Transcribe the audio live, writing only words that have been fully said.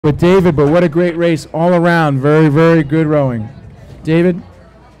with David, but what a great race all around. Very, very good rowing. David?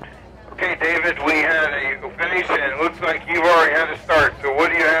 Okay, David, we had a finish, and it looks like you've already had a start. So what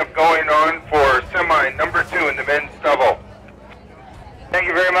do you have going on for semi number 2 in the men's double? Thank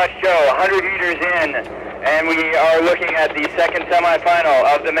you very much, Joe. 100 meters in, and we are looking at the second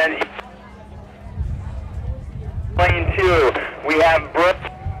semifinal of the men's lane 2. We have Brooke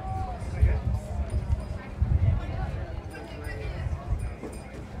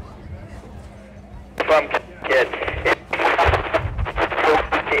from Kit.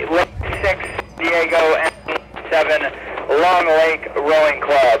 Lake 6, Diego, and 7, Long Lake Rowing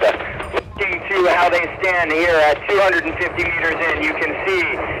Club. Looking to how they stand here at 250 meters in, you can see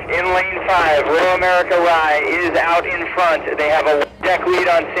in lane 5, Row America Rye is out in front. They have a deck lead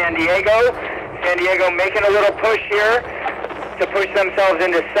on San Diego. San Diego making a little push here to push themselves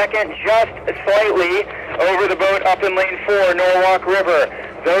into second, just slightly over the boat up in lane 4, Norwalk River.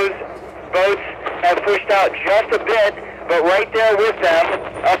 Those boats have pushed out just a bit, but right there with them,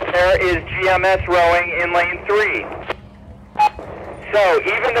 up there is GMS rowing in lane 3. So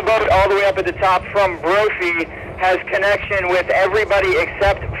even the boat all the way up at the top from Brophy has connection with everybody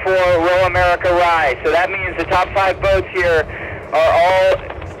except for Row America Rye. So that means the top 5 boats here are all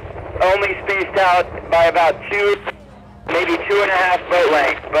only spaced out by about 2, maybe 2.5 boat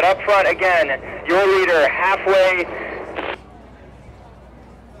lengths. But up front, again, your leader halfway.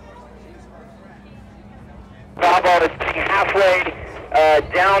 Bob is halfway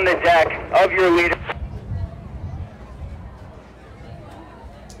down the deck of your leader.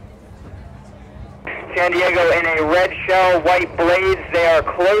 San Diego in a red shell, white blades. They are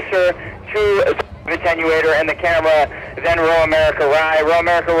closer to the attenuator and the camera than Row America Rye. Row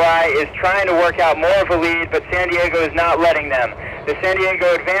America Rye is trying to work out more of a lead, but San Diego is not letting them. The San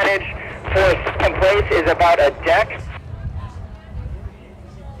Diego advantage for second place is about a deck.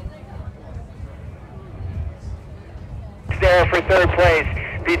 There for third place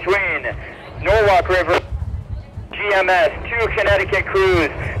between Norwalk River, GMS, 2 Connecticut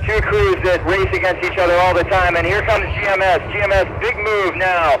crews, 2 crews that race against each other all the time. And here comes GMS. GMS, big move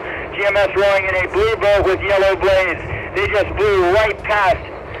now. GMS rowing in a blue boat with yellow blades. They just blew right past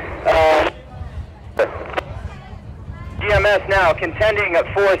GMS now, contending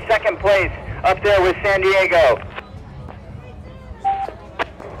for second place up there with San Diego.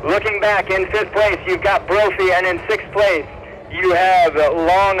 Looking back in 5th place, you've got Brophy, and in 6th place, you have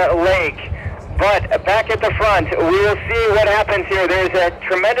Long Lake. But back at the front, we will see what happens here. There's a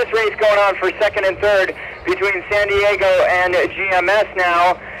tremendous race going on for 2nd and 3rd between San Diego and GMS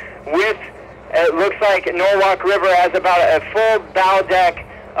now, with, it looks like Norwalk River has about a full bow deck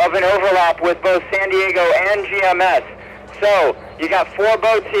of an overlap with both San Diego and GMS. So, you got 4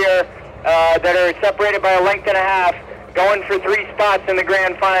 boats here that are separated by a length and a half, going for 3 spots in the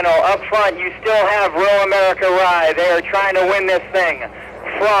grand final. Up front, you still have Row America Rye. They are trying to win this thing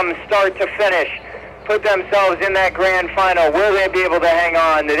from start to finish, put themselves in that grand final. Will they be able to hang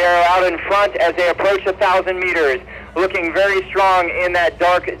on? They're out in front as they approach 1,000 meters, looking very strong in that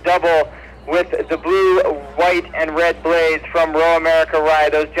dark double with the blue, white, and red blades from Row America Rye.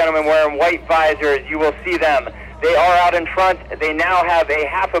 Those gentlemen wearing white visors, you will see them. They are out in front. They now have a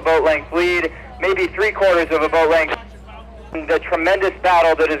half a boat length lead, maybe 3/4 of a boat length. The tremendous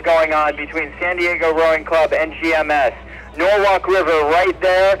battle that is going on between San Diego Rowing Club and GMS. Norwalk River right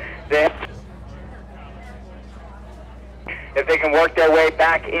there. If they can work their way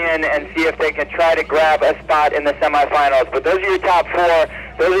back in and see if they can try to grab a spot in the semifinals. But those are your top 4.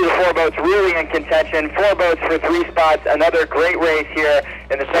 Those are the 4 boats really in contention. 4 boats for 3 spots. Another great race here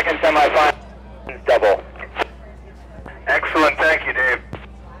in the second semifinal double. Excellent. Thank you, Dave.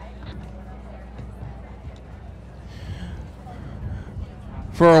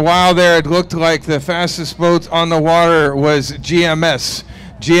 For a while there, it looked like the fastest boat on the water was GMS.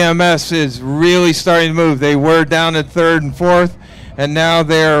 GMS is really starting to move. They were down at 3rd and 4th, and now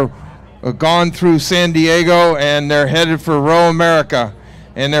they're gone through San Diego, and they're headed for Row America,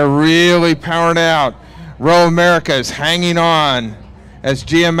 and they're really powering out. Row America is hanging on as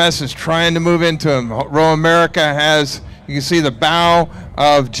GMS is trying to move into them. Row America has, you can see the bow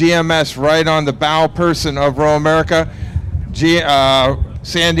of GMS right on the bow person of Row America.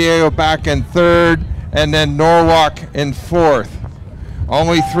 San Diego back in 3rd, and then Norwalk in 4th.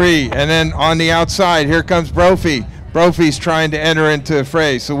 Only 3. And then on the outside, here comes Brophy. Brophy's trying to enter into the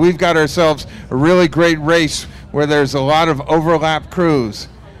fray. So we've got ourselves a really great race where there's a lot of overlap crews.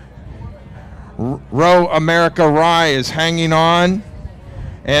 Row America Rye is hanging on,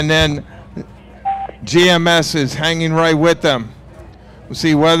 and then GMS is hanging right with them. We'll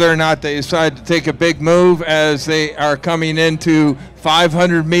see whether or not they decide to take a big move as they are coming into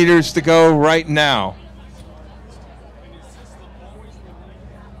 500 meters to go right now.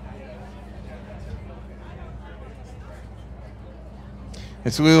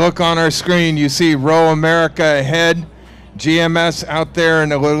 As we look on our screen, you see Row America ahead, GMS out there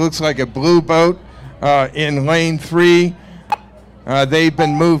in what looks like a blue boat in lane 3. They've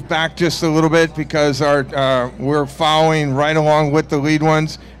been moved back just a little bit because we're following right along with the lead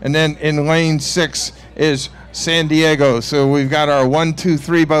ones. And then in lane 6 is San Diego. So we've got our 1, 2,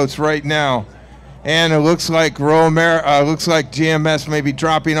 3 boats right now. And it looks like looks like GMS may be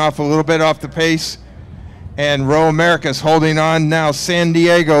dropping off a little bit off the pace. And Row America's holding on now. San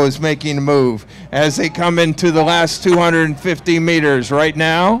Diego is making a move as they come into the last 250 meters right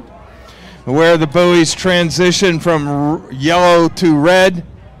now, where the buoys transition from yellow to red.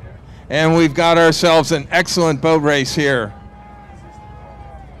 And we've got ourselves an excellent boat race here.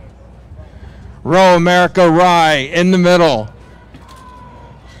 Row America Rye in the middle,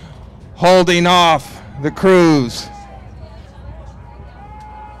 holding off the cruise.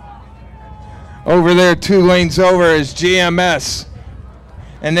 Over there, 2 lanes over, is GMS.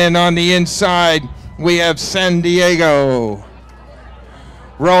 And then on the inside, we have San Diego.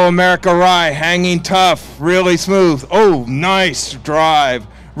 Row America Rye hanging tough, really smooth. Oh, nice drive.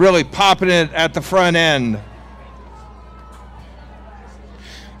 Really popping it at the front end.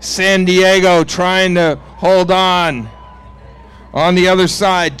 San Diego trying to hold on. On the other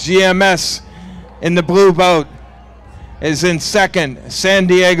side, GMS in the blue boat is in second. San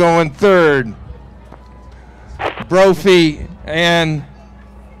Diego in third. Brophy and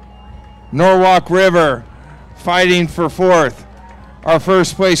Norwalk River fighting for fourth. Our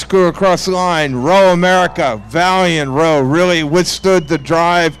first place crew across the line, Row America, valiant row, really withstood the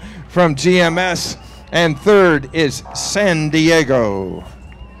drive from GMS. And third is San Diego.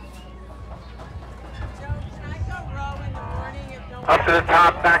 Up to the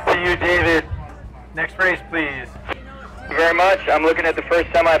top, back to you, David. Next race, please. Thank you very much. I'm looking at the first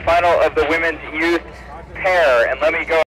semifinal of the women's youth pair, and let me go